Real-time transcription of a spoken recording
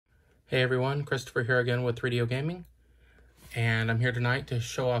Hey everyone, Christopher here again with 3DO Gaming, and I'm here tonight to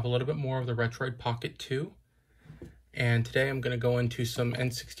show off a little bit more of the Retroid Pocket 2, and today I'm going to go into some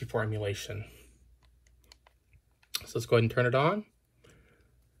N64 emulation. So let's go ahead and turn it on.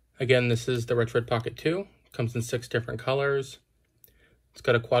 Again, this is the Retroid Pocket 2, comes in 6 different colors. It's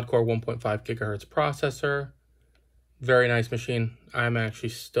got a quad-core 1.5 gigahertz processor. Very nice machine. I'm actually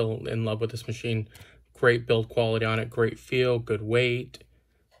still in love with this machine. Great build quality on it, great feel, good weight.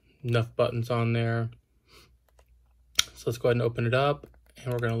 Enough buttons on there. So let's go ahead and open it up,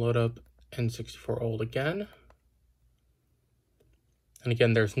 and we're going to load up N64 old again. And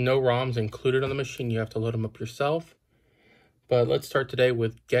again, there's no ROMs included on the machine. You have to load them up yourself. But let's start today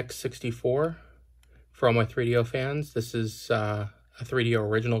with Gex 64. For all my 3DO fans, this is a 3DO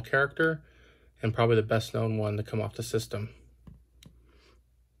original character and probably the best known one to come off the system.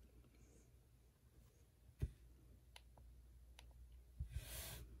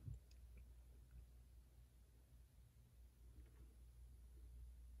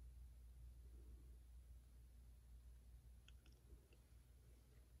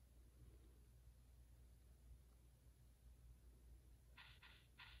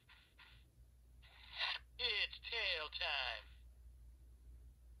 It's tail time.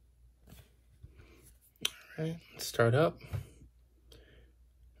 All right, let's start up.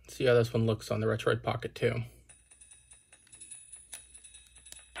 Let's see how this one looks on the Retroid Pocket 2. Licking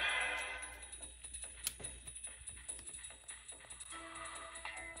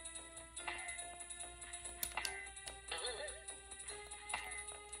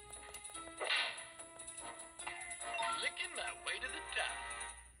my way to the top.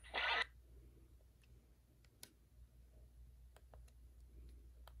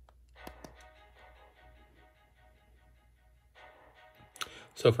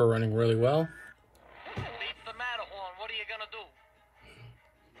 So far running really well. Beats the Matterhorn. What are you gonna do?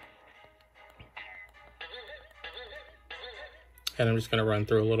 And I'm just going to run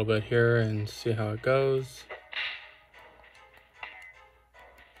through a little bit here and see how it goes.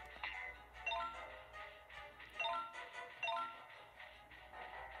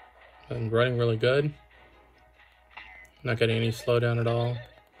 And running really good. Not getting any slowdown at all.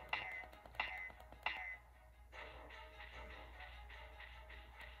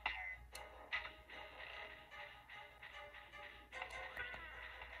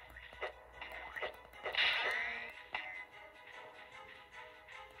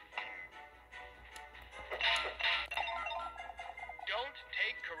 Don't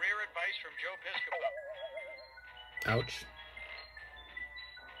take career advice from Joe Piscopo. Ouch.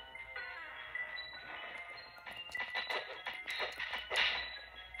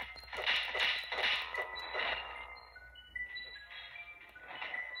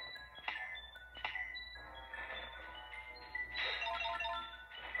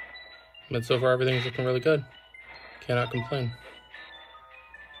 But so far everything's looking really good. Cannot complain.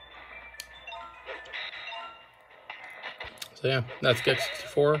 So yeah, that's Gex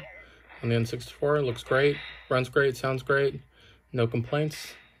 64 on the N64. It looks great, runs great, sounds great. No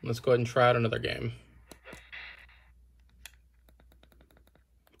complaints. Let's go ahead and try out another game.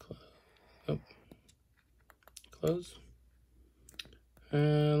 Close.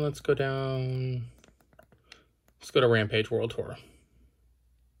 And let's go down. Let's go to Rampage World Tour.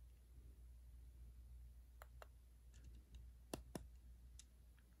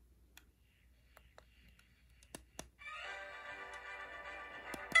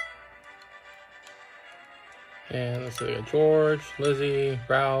 And let's see, we got George, Lizzie,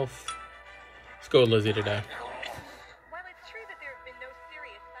 Ralph. Let's go with Lizzie today. While it's true that there have been no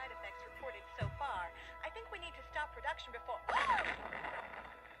serious side effects reported so far, I think we need to stop production before...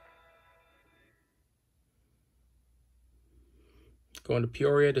 Going to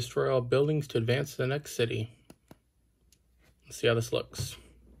Peoria, destroy all buildings to advance to the next city. Let's see how this looks.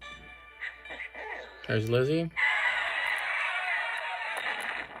 There's Lizzie.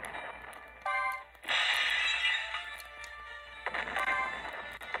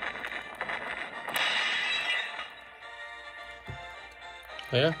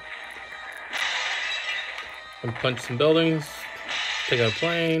 Yeah. And punch some buildings. Take out a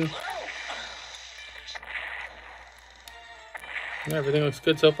plane. Yeah, everything looks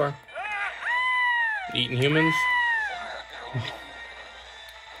good so far. Eating humans.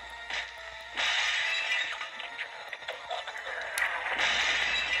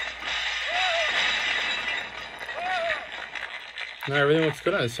 No, everything looks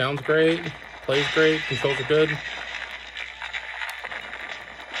good. It sounds great. Plays great. Controls are good.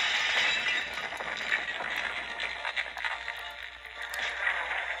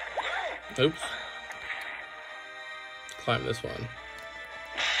 Oops. Let's climb this one.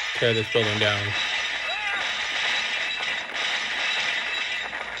 tear this building down.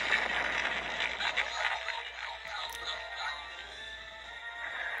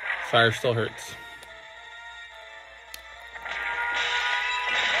 Fire still hurts.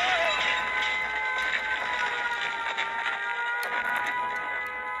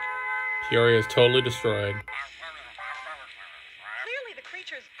 Peoria is totally destroyed. Clearly the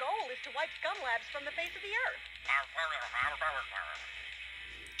creature's goal is to wipe scum labs from the face of the earth.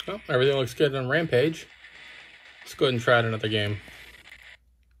 Well, everything looks good on Rampage. Let's go ahead and try out another game.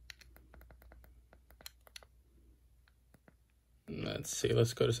 Let's see,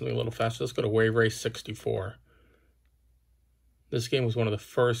 let's go to something a little faster. Let's go to Wave Race 64. This game was one of the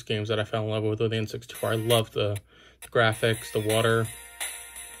first games that I fell in love with the N64. I love the graphics, the water.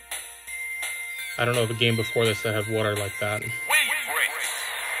 I don't know of a game before this that had water like that.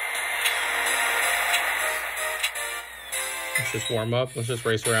 Let's just warm up. Let's just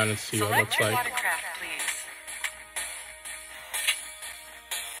race around and see what it looks like. Watercraft, please.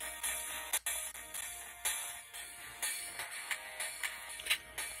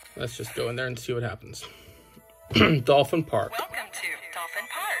 Let's just go in there and see what happens. Dolphin Park. Welcome to Dolphin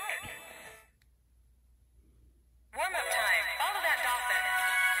Park. Warm-up time. Follow that dolphin.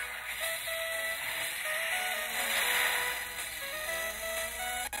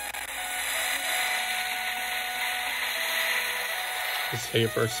 Let's take it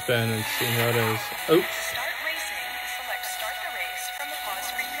for a spin and see how it is. Oops. Start racing. Select Start the Race from the pause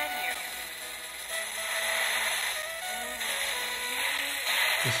screen menu.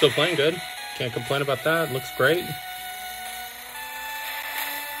 It's still playing good. Can't complain about that. Looks great.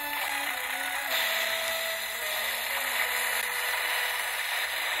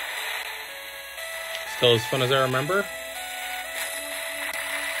 Still as fun as I remember. Press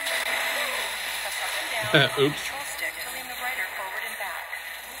up and down on the Oops. control stick to lean the rider forward and back.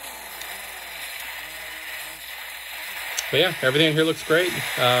 But yeah, everything here looks great.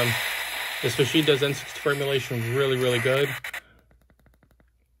 This machine does N64 emulation really, really good.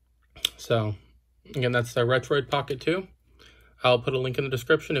 So, again, that's the Retroid Pocket 2. I'll put a link in the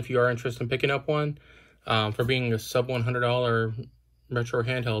description if you are interested in picking up one. For being a sub $100 retro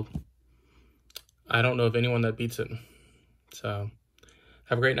handheld, I don't know of anyone that beats it. So,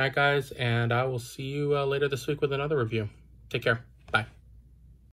 have a great night, guys, and I will see you later this week with another review. Take care.